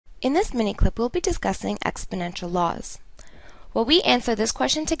In this mini clip, we'll be discussing exponential laws. While we answer this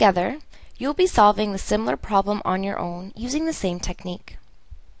question together, you'll be solving the similar problem on your own using the same technique.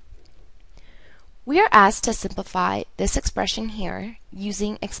 We are asked to simplify this expression here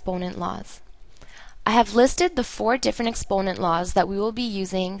using exponent laws. I have listed the 4 different exponent laws that we will be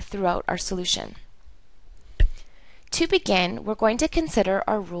using throughout our solution. To begin, we're going to consider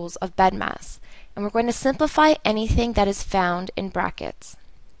our rules of bedmass, and we're going to simplify anything that is found in brackets.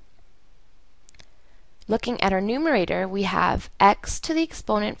 Looking at our numerator, we have x to the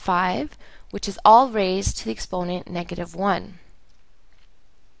exponent 5, which is all raised to the exponent -1.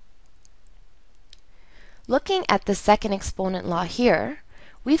 Looking at the second exponent law here,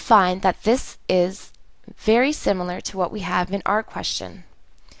 we find that this is very similar to what we have in our question.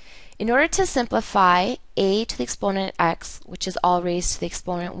 In order to simplify a to the exponent x, which is all raised to the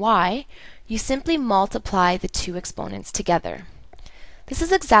exponent y, you simply multiply the 2 exponents together. This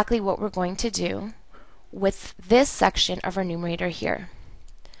is exactly what we're going to do with this section of our numerator here.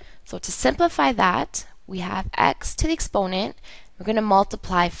 So to simplify that, we have x to the exponent. We're going to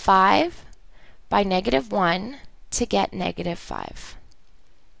multiply 5 by -1 to get -5.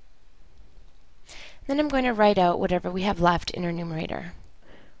 Then I'm going to write out whatever we have left in our numerator.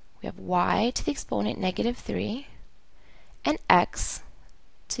 We have y to the exponent -3 and x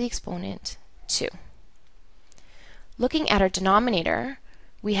to the exponent 2. Looking at our denominator,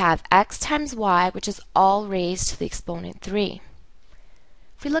 we have x times y, which is all raised to the exponent 3.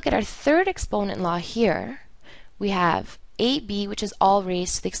 If we look at our third exponent law here, we have ab, which is all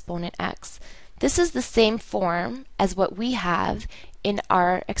raised to the exponent x. This is the same form as what we have in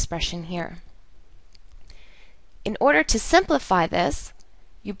our expression here. In order to simplify this,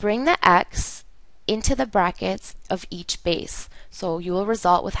 you bring the x into the brackets of each base. So you will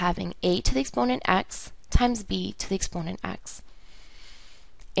result with having a to the exponent x times b to the exponent x.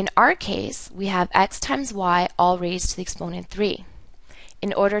 In our case, we have x times y all raised to the exponent 3.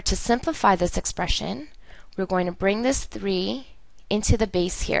 In order to simplify this expression, we're going to bring this 3 into the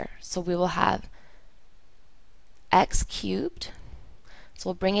base here. So we will have x cubed. So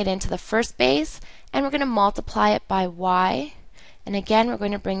we'll bring it into the first base, and we're going to multiply it by y. And again, we're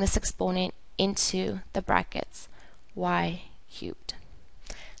going to bring this exponent into the brackets, y cubed.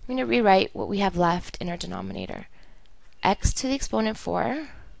 I'm going to rewrite what we have left in our denominator. X to the exponent 4,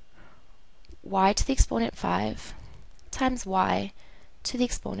 y to the exponent 5, times y to the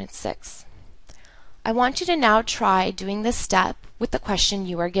exponent 6. I want you to now try doing this step with the question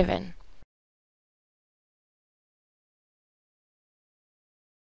you are given.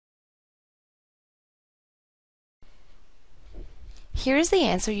 Here is the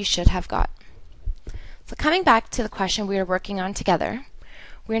answer you should have got. So coming back to the question we are working on together,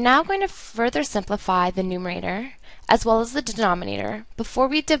 we are now going to further simplify the numerator as well as the denominator before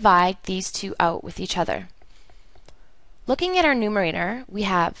we divide these two out with each other. Looking at our numerator, we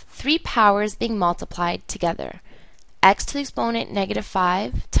have 3 powers being multiplied together. X to the exponent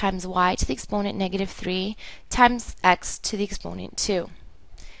 -5 times y to the exponent -3 times x to the exponent 2.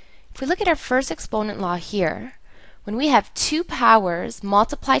 If we look at our first exponent law here, when we have 2 powers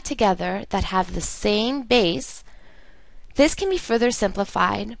multiplied together that have the same base, this can be further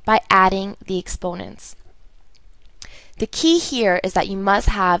simplified by adding the exponents. The key here is that you must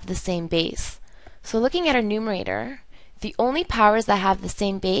have the same base. So looking at our numerator, the only powers that have the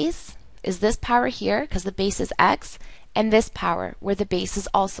same base is this power here, because the base is x, and this power, where the base is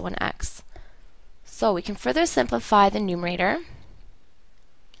also an x. So we can further simplify the numerator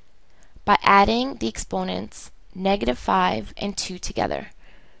by adding the exponents -5 and 2 together.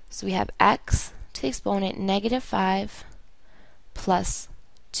 So we have x to the exponent -5 plus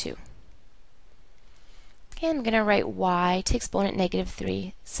 2. Okay, I'm going to write y to the exponent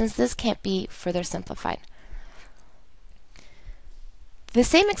 -3 since this can't be further simplified. The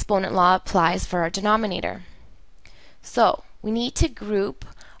same exponent law applies for our denominator. So we need to group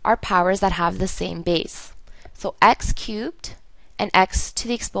our powers that have the same base. So x cubed and x to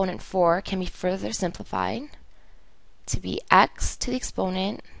the exponent 4 can be further simplified to be x to the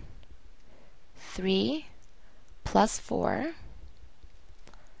exponent 3 plus 4.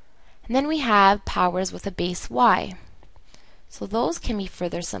 And then we have powers with a base y. So those can be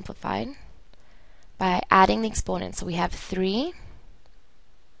further simplified by adding the exponents. So we have 3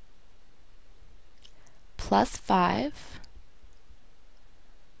 plus 5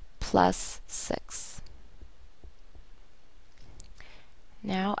 plus 6.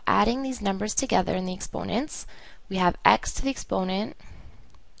 Now adding these numbers together in the exponents, we have x to the exponent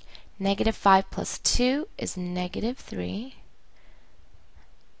 -5 plus 2 is -3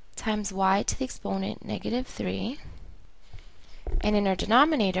 times y to the exponent -3. And in our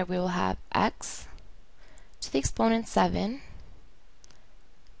denominator, we will have x to the exponent 7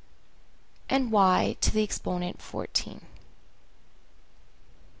 and y to the exponent 14.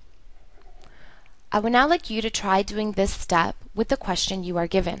 I would now like you to try doing this step with the question you are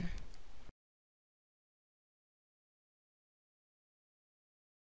given.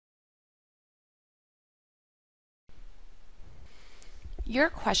 Your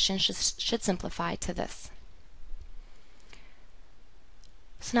question should simplify to this.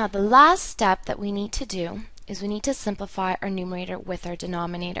 So now the last step that we need to do is we need to simplify our numerator with our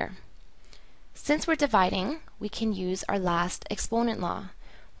denominator. Since we're dividing, we can use our last exponent law.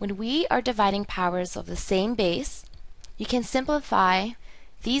 When we are dividing powers of the same base, you can simplify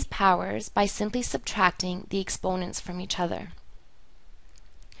these powers by simply subtracting the exponents from each other.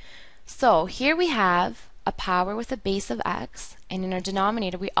 So here we have a power with a base of x, and in our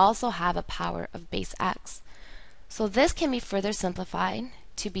denominator we also have a power of base x. So this can be further simplified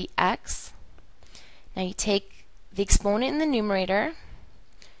to be x. Now you take the exponent in the numerator,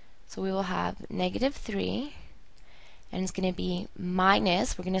 so we will have negative 3, and it's going to be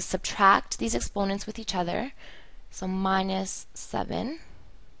minus, we're going to subtract these exponents with each other, so minus 7.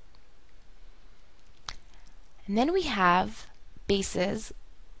 And then we have bases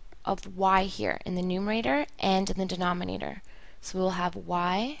of y here in the numerator and in the denominator. So we'll have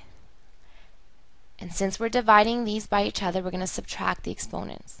y, and since we're dividing these by each other, we're going to subtract the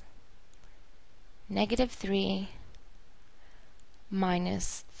exponents. Negative 3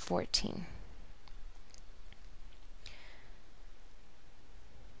 minus 14.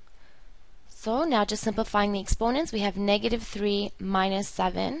 So now just simplifying the exponents, we have negative 3 minus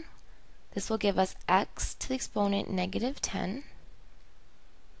 7. This will give us x to the exponent negative 10.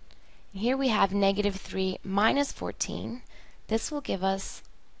 Here we have negative 3 minus 14. This will give us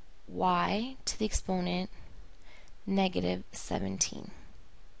y to the exponent negative 17.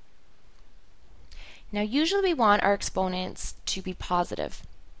 Now usually we want our exponents to be positive.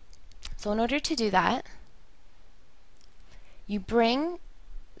 So in order to do that, you bring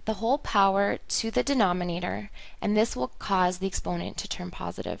the whole power to the denominator, and this will cause the exponent to turn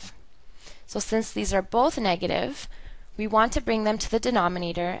positive. So since these are both negative, we want to bring them to the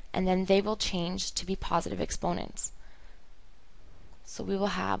denominator, and then they will change to be positive exponents. So we will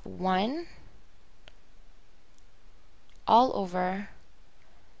have 1 all over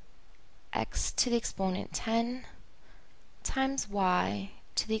x to the exponent 10 times y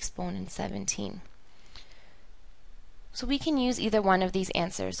to the exponent 17. So we can use either one of these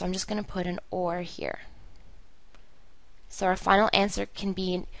answers. So I'm just going to put an or here. So our final answer can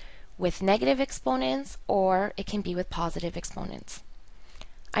be with negative exponents, or it can be with positive exponents.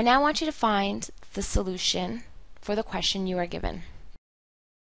 I now want you to find the solution for the question you are given.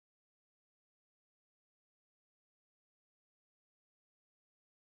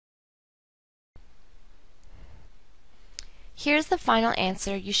 Here's the final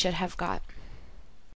answer you should have got.